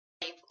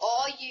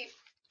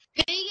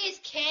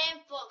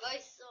camper, go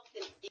suck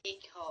a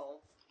dick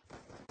hole.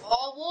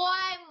 Oh,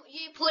 why are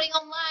you putting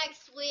on lag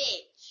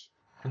switch?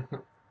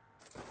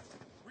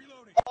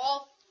 Reloading.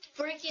 Oh,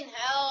 freaking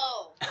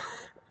hell.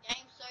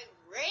 Game's so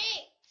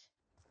rigged.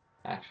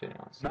 Actually,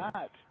 no, it's Matt.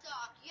 not.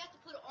 Suck, you have to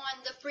put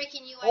on the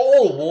freaking UAV.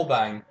 Oh,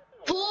 wallbang.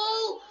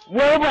 Bull!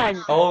 Wallbang!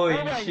 Holy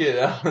Wallbang. shit,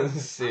 that was I'm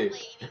sick.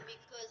 leaving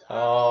because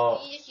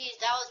Oh. you just used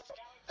that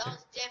was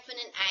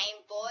definite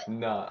aimbot.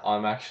 No,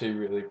 I'm actually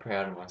really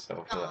proud of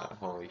myself for that.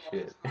 Holy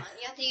shit. You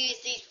have to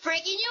use these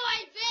freaking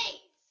UAVs.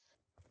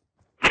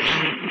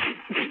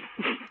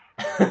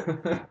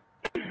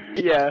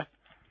 Yeah.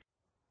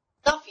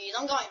 Stuff you.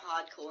 I'm going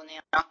hardcore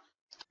now.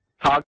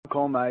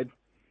 Hardcore mode.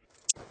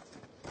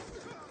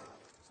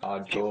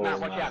 Hardcore, Matt,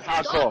 watch out. man.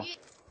 Hardcore. Stop you.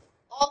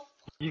 Oh,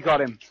 You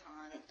got him.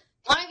 cunt.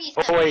 One of you's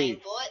that Oi.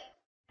 aimbot.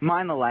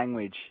 Mind the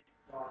language.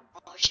 Oh,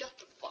 shut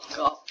the fuck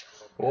up.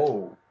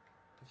 Whoa.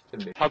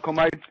 Just a bit. Hardcore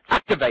mode.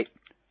 Activate.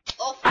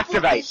 Oh,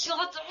 Activate. fucking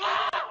shut the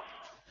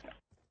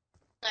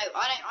No,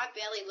 I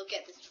barely look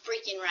at this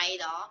freaking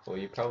radar. Well,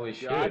 you probably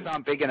Your eyes should.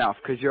 aren't big enough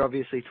because you're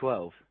obviously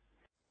 12.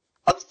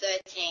 I'm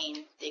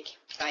 13, dick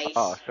face.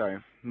 Oh, sorry.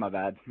 My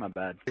bad. My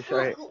bad.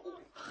 So,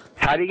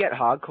 how do you get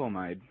hardcore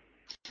mode?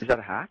 Is that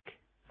a hack?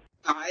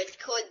 No, it's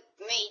called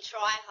me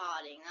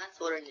tryharding. That's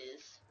what it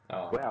is.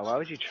 Oh. Wow, why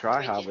would you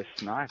try hard with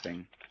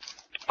sniping?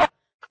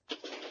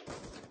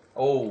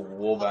 Oh,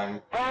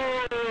 wallbang.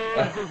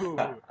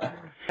 Oh!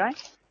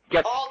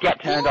 Okay. Oh,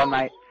 Get turned on, bull.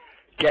 mate.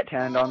 Get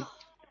turned on.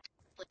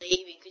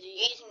 Leaving because you're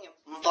using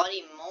your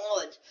body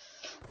mod.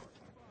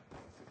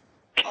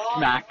 Oh,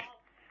 Smacked.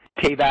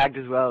 Teabagged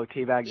as well.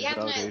 Teabagged You as have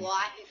well, no dude.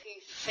 life if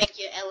you think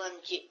you're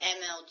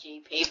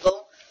MLG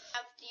people. You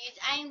have to use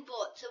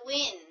aimbot to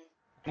win.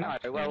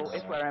 No, well,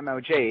 if we're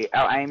MLG,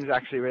 our aim's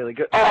actually really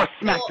good. Oh,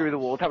 smack through the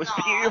wall. That was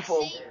No,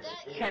 beautiful. see,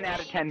 that is 10 out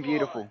of 10, aimbot.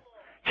 beautiful.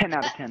 10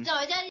 out of 10. No,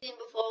 that didn't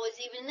before I was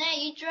even there.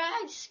 You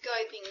dragged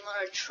scoping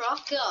on a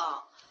trucker.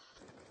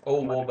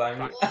 Oh, wallbang.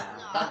 Well,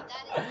 no, that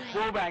is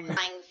Wallbang.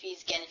 playing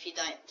fuse again if you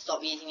don't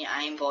stop using your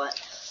aimbot.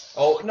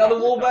 Oh, another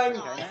No, wallbang.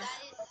 that is...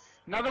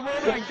 Another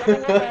wallbang, double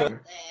wallbang. There.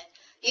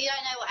 You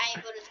don't know what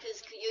aimbot is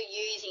because you're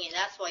using it.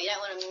 That's why you don't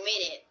want to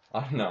admit it.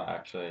 Oh, no,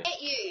 actually.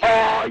 Get you.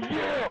 Oh,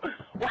 yeah.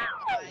 Wow.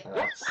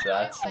 That's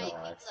Don't say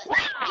nice. things like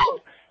that.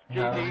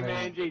 How GG, man,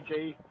 many,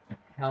 GG.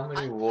 how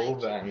many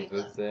wallbangs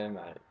was there,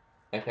 mate?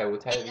 Okay, we'll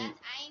Yeah, take the, that's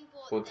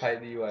aimbot. we'll take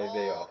the UAV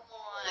Oh off.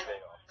 my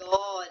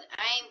god.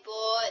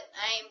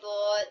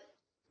 Aimbot.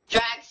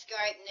 Drag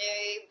scope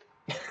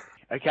noob.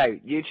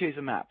 Okay, you choose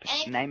a map.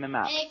 And if- Name a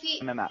map. And if you,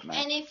 Name a map, mate.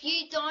 and if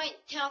you don't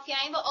tell off your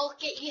aimbot, I'll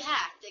get you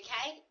hacked,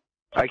 okay?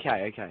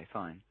 Okay,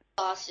 fine.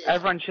 Bastard.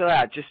 Everyone chill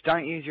out. Just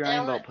don't use your And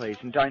I aimbot, want- please,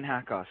 and don't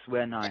hack us.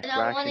 We're nice. And We're I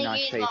want actually to nice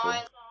use people. my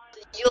own.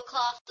 Your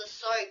class is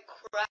so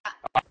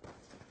crap.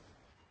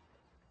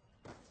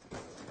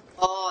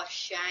 Oh,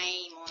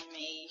 shame on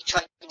me.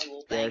 Choking the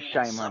wall Yeah,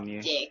 bang. shame on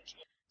you. Dick.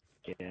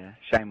 Yeah,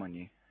 shame on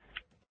you.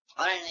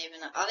 I don't even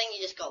know. I think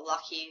you just got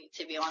lucky,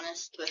 to be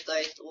honest, with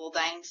those wall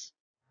bangs.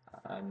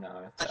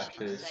 No, it's I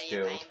actually a shouldn't say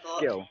your skill. aimbot.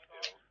 Skill.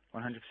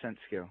 100%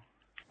 skill.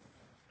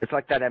 It's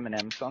like that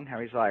Eminem song, how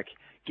he's like,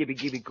 gibby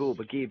gibby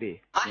gooba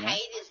gibby. I You know?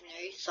 hate his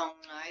new song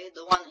though.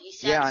 The one he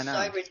Yeah, sounds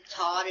I so know.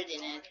 retarded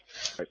in it.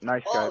 No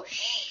Oh scope.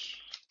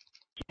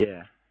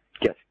 yeah.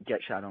 Yeah.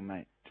 Get shot on,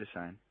 mate. Just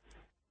saying.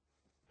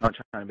 Not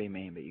trying to be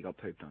mean, but you got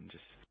pooped on.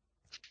 Just.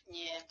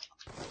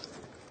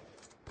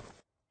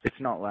 It's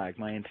not lag.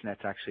 My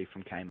internet's actually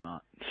from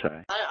Kmart, so.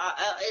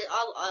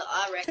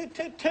 I reckon.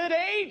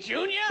 Today,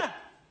 Junior.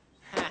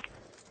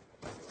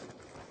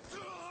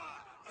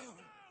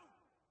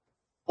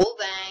 Wall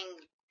bang.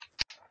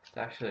 It's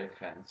actually a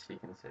fence, you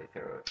can see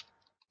through it.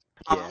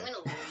 Oh, Yeah. I'm gonna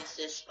lose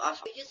this.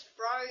 It just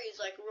froze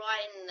like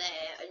right in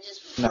there. It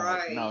just No,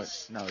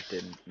 froze. no, it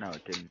didn't. No,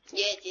 it didn't.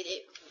 Yeah, it did.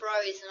 It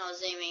froze and I was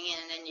zooming in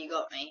and then you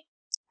got me.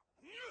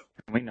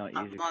 Can we not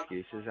use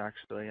excuses,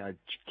 actually? I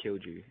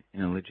killed you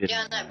in a Yeah,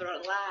 legitimate no, way. but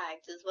it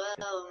lagged as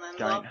well, remember?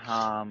 Don't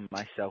harm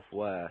my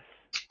self-worth.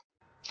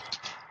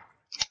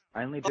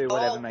 Only do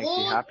whatever makes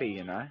you what? happy,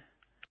 you know?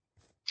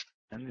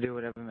 Only do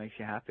whatever makes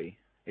you happy.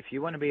 If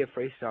you want to be a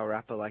freestyle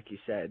rapper like you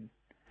said,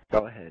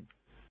 go ahead.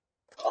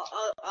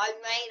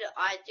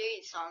 I do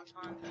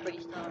sometimes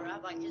freestyle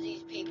rap, like, cause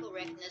these people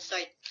reckon they're so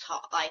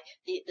like,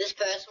 this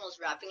person was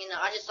rapping and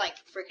I just like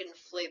freaking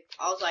flipped.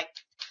 I was like,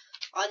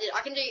 I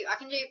can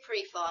do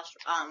pretty fast,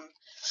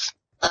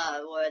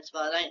 words, but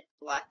I don't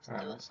like to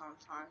do it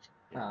sometimes.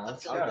 No,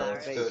 let's feel go.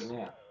 embarrassed. Let's do it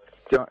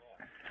now.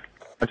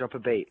 I'll drop a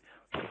beat.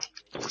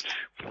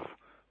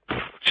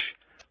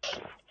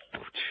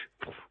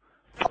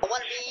 I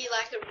want to be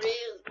like a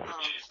real,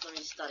 let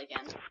me start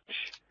again.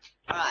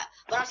 Alright,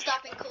 when I'm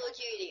stuck in Call of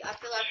Duty, I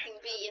feel like I can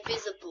be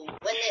invisible.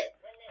 When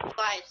it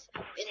fights,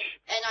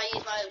 and I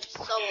use my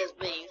solar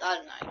beams, I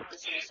don't know,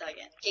 let's start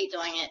again. Keep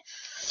doing it.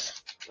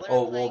 when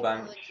Oh, I'm playing wallbang.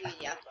 Call of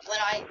Duty, when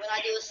I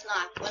do a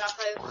snipe, when I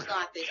play with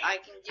snipers, I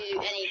can do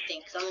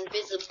anything because I'm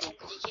invisible.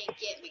 Because you can't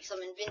get me because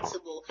I'm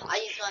invincible. I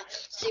use my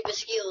super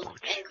skills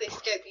and quick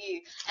scope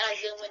you, and I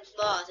zoom in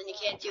fast, and you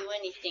can't do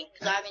anything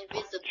because I'm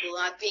invisible.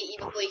 And I beat you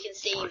before you can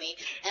see me,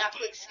 and I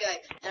quick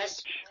scope, and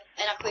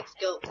I quick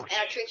scope, and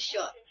I trick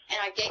shot, and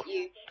I get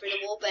you through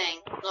the wall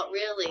bang. Not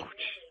really.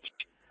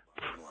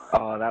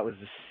 Oh, that was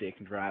a sick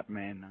rap,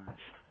 man. Nice.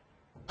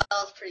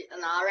 That was pretty.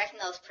 No, I reckon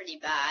that was pretty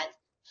bad.